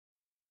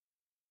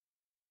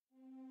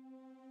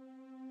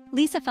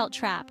Lisa felt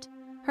trapped.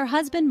 Her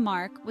husband,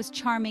 Mark, was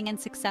charming and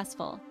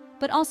successful,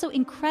 but also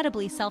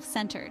incredibly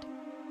self-centered.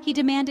 He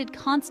demanded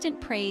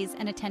constant praise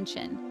and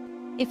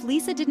attention. If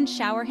Lisa didn't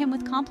shower him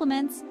with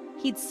compliments,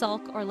 he'd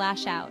sulk or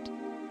lash out.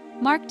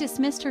 Mark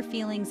dismissed her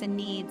feelings and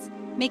needs,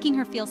 making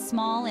her feel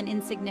small and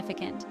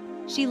insignificant.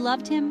 She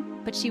loved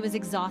him, but she was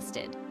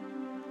exhausted.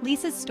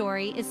 Lisa's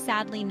story is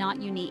sadly not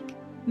unique.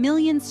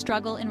 Millions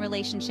struggle in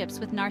relationships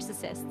with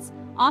narcissists,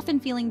 often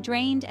feeling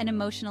drained and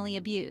emotionally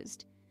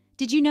abused.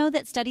 Did you know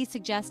that studies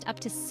suggest up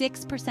to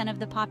 6% of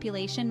the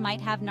population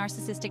might have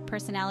narcissistic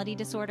personality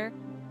disorder?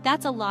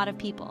 That's a lot of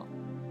people.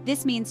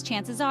 This means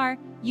chances are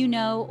you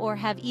know or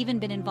have even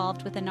been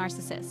involved with a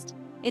narcissist.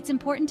 It's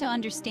important to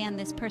understand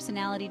this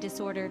personality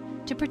disorder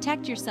to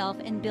protect yourself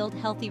and build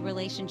healthy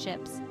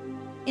relationships.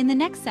 In the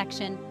next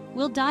section,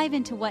 we'll dive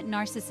into what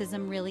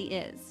narcissism really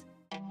is.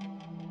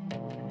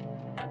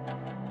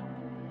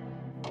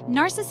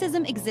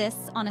 Narcissism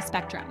exists on a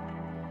spectrum.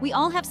 We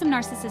all have some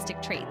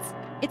narcissistic traits.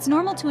 It's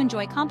normal to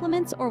enjoy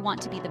compliments or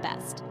want to be the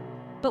best.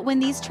 But when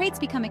these traits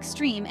become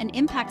extreme and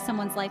impact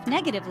someone's life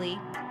negatively,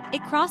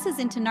 it crosses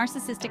into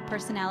narcissistic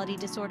personality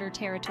disorder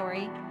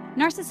territory.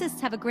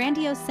 Narcissists have a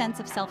grandiose sense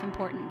of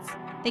self-importance.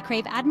 They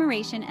crave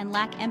admiration and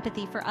lack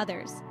empathy for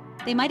others.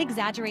 They might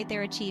exaggerate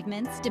their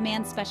achievements,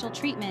 demand special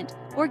treatment,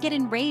 or get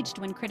enraged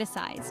when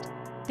criticized.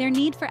 Their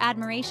need for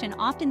admiration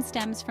often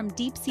stems from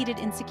deep-seated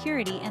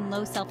insecurity and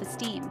low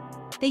self-esteem.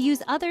 They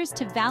use others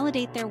to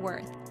validate their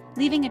worth,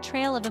 leaving a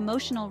trail of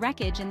emotional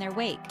wreckage in their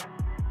wake.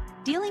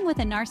 Dealing with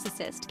a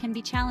narcissist can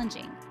be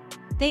challenging.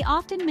 They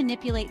often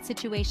manipulate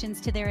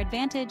situations to their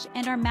advantage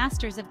and are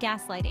masters of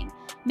gaslighting,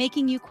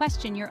 making you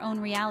question your own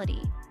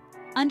reality.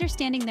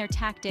 Understanding their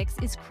tactics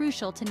is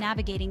crucial to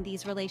navigating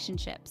these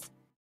relationships.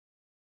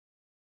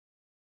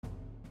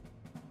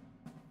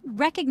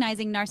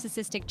 Recognizing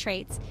narcissistic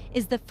traits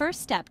is the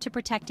first step to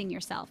protecting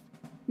yourself.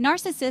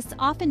 Narcissists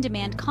often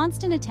demand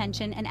constant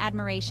attention and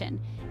admiration,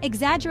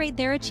 exaggerate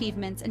their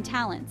achievements and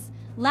talents,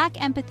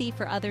 lack empathy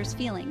for others'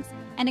 feelings,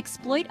 and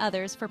exploit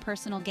others for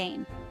personal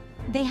gain.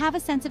 They have a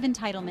sense of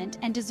entitlement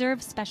and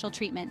deserve special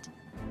treatment.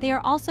 They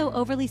are also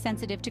overly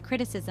sensitive to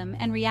criticism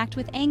and react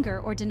with anger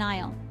or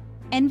denial,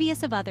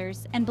 envious of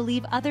others and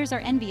believe others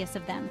are envious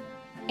of them,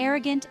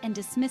 arrogant and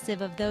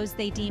dismissive of those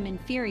they deem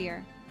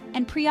inferior,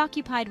 and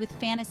preoccupied with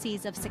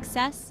fantasies of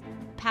success,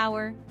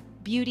 power,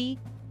 beauty,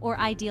 or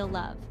ideal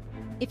love.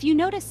 If you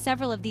notice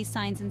several of these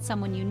signs in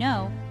someone you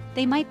know,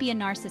 they might be a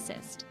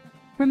narcissist.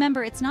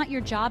 Remember, it's not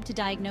your job to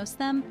diagnose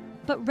them,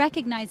 but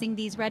recognizing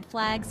these red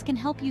flags can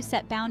help you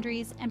set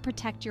boundaries and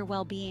protect your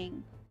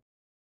well-being.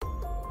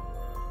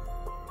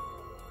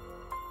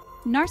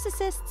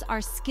 Narcissists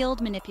are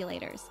skilled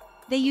manipulators.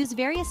 They use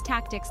various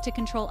tactics to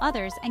control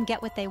others and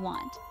get what they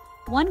want.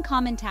 One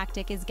common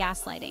tactic is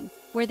gaslighting,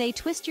 where they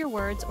twist your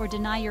words or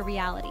deny your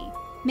reality,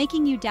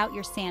 making you doubt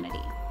your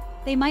sanity.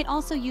 They might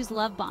also use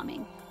love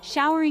bombing,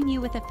 showering you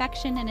with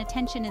affection and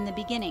attention in the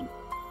beginning,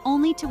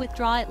 only to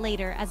withdraw it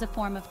later as a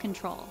form of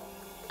control.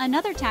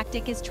 Another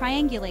tactic is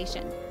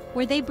triangulation,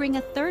 where they bring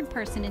a third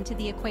person into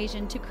the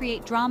equation to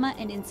create drama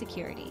and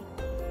insecurity.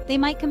 They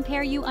might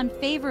compare you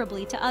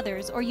unfavorably to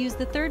others or use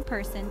the third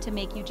person to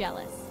make you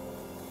jealous.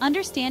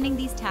 Understanding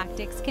these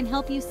tactics can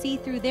help you see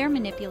through their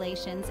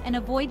manipulations and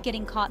avoid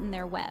getting caught in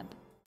their web.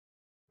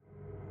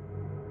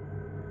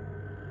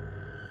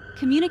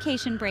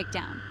 Communication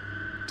breakdown.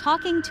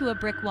 Talking to a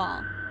brick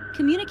wall.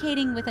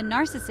 Communicating with a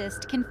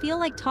narcissist can feel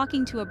like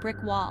talking to a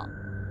brick wall.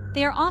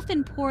 They are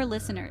often poor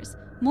listeners,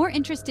 more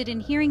interested in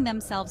hearing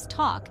themselves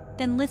talk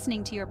than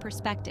listening to your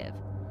perspective.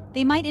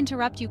 They might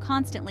interrupt you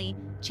constantly,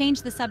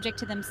 change the subject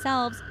to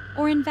themselves,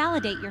 or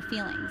invalidate your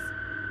feelings.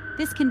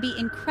 This can be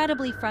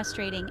incredibly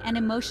frustrating and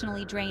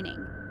emotionally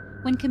draining.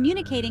 When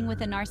communicating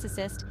with a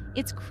narcissist,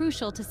 it's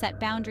crucial to set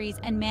boundaries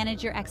and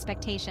manage your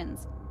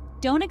expectations.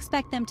 Don't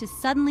expect them to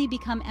suddenly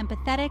become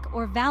empathetic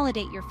or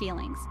validate your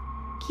feelings.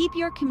 Keep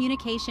your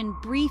communication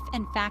brief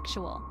and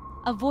factual,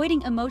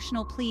 avoiding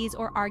emotional pleas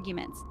or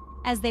arguments,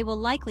 as they will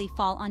likely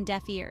fall on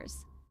deaf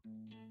ears.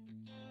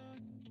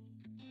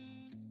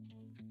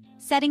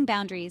 Setting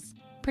boundaries.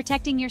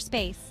 Protecting your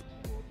space.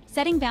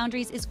 Setting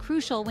boundaries is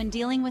crucial when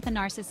dealing with a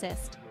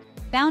narcissist.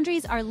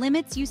 Boundaries are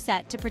limits you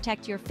set to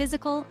protect your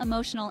physical,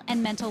 emotional,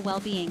 and mental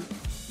well-being.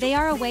 They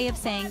are a way of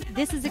saying,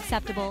 this is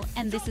acceptable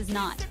and this is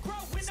not.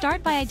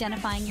 Start by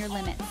identifying your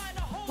limits.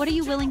 What are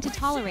you willing to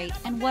tolerate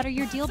and what are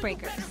your deal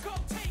breakers?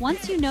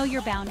 Once you know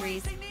your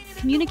boundaries,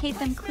 communicate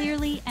them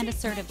clearly and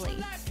assertively.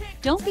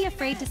 Don't be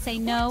afraid to say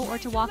no or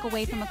to walk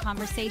away from a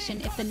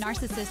conversation if the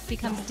narcissist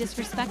becomes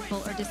disrespectful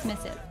or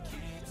dismissive.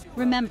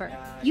 Remember,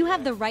 you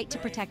have the right to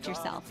protect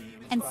yourself,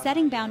 and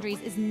setting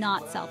boundaries is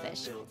not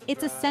selfish.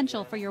 It's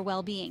essential for your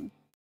well-being.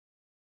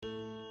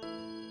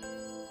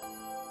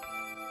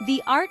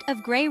 The art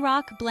of gray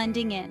rock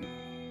blending in.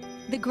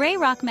 The gray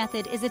rock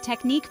method is a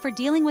technique for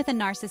dealing with a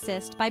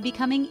narcissist by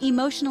becoming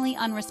emotionally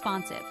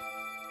unresponsive.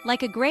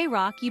 Like a gray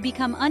rock, you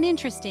become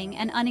uninteresting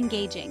and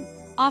unengaging,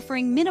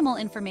 offering minimal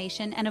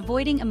information and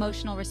avoiding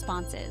emotional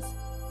responses.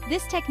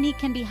 This technique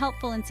can be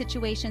helpful in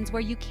situations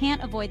where you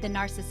can't avoid the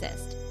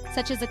narcissist.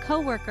 such as a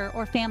coworker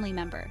or family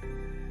member.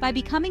 By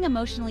becoming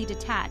emotionally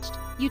detached,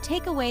 you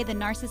take away the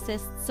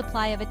narcissist's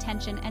supply of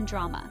attention and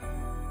drama.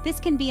 This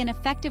can be an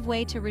effective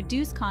way to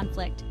reduce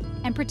conflict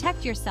and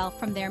protect yourself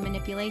from their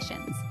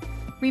manipulations.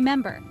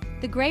 Remember,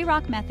 the gray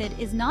rock method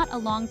is not a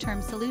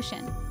long-term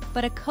solution,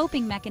 but a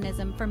coping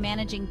mechanism for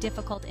managing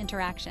difficult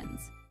interactions.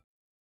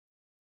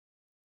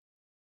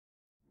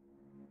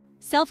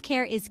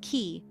 Self-care is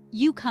key.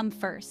 You come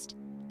first.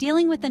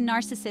 Dealing with a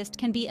narcissist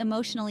can be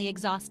emotionally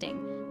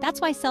exhausting.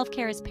 That's why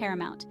self-care is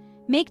paramount.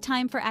 Make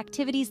time for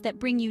activities that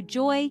bring you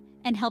joy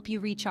and help you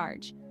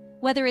recharge.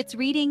 Whether it's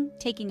reading,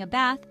 taking a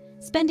bath,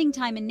 spending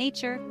time in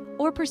nature,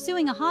 or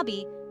pursuing a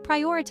hobby,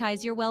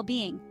 prioritize your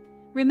well-being.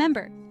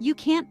 Remember, you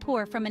can't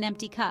pour from an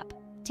empty cup.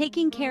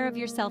 Taking care of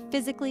yourself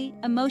physically,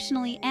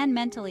 emotionally, and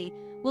mentally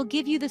will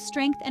give you the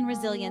strength and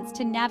resilience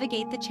to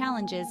navigate the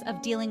challenges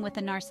of dealing with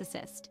a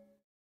narcissist.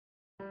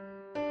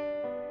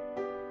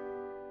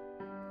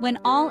 When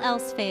all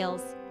else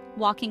fails,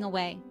 walking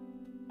away.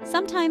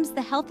 Sometimes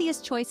the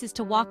healthiest choice is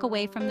to walk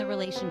away from the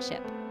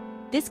relationship.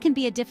 This can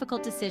be a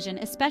difficult decision,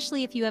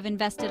 especially if you have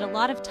invested a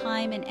lot of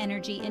time and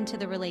energy into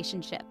the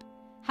relationship.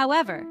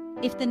 However,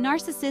 if the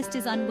narcissist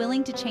is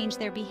unwilling to change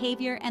their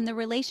behavior and the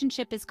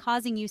relationship is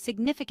causing you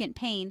significant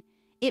pain,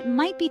 it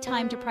might be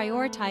time to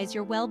prioritize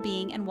your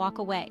well-being and walk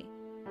away.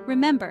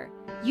 Remember,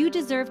 you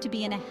deserve to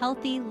be in a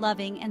healthy,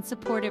 loving, and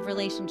supportive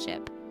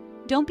relationship.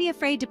 Don't be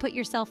afraid to put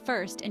yourself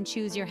first and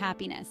choose your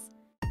happiness.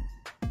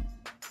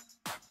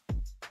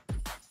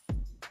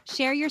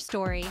 Share your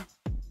story.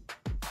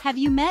 Have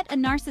you met a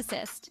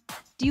narcissist?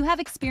 Do you have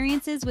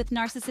experiences with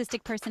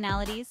narcissistic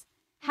personalities?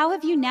 How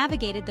have you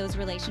navigated those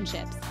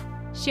relationships?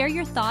 Share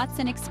your thoughts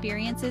and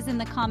experiences in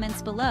the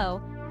comments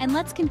below, and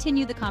let's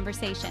continue the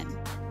conversation.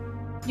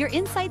 Your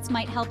insights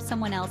might help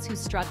someone else who's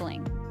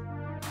struggling.